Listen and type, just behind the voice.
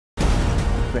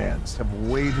fans have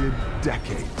waited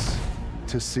decades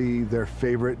to see their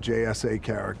favorite JSA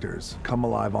characters come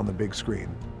alive on the big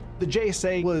screen. The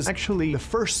JSA was actually the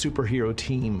first superhero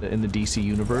team in the DC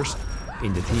universe.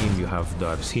 In the team, you have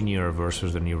the senior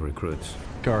versus the new recruits.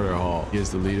 Carter Hall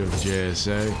is the leader of the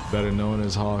JSA, better known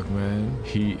as Hawkman.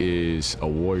 He is a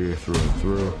warrior through and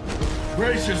through.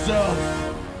 Brace yourself!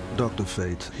 Dr.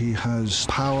 Fate, he has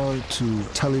power to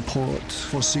teleport,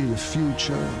 foresee the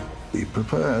future. Be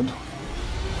prepared.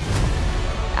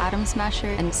 Atom Smasher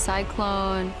and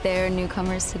Cyclone, they're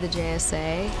newcomers to the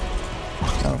JSA.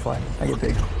 I don't fly, I get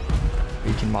big.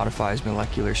 He can modify his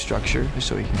molecular structure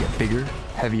so he can get bigger,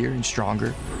 heavier, and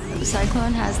stronger.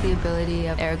 Cyclone has the ability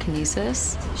of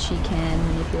aerokinesis. She can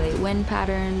manipulate wind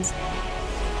patterns.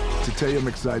 To tell you I'm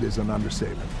excited is an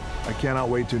understatement. I cannot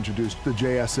wait to introduce the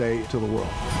JSA to the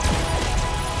world.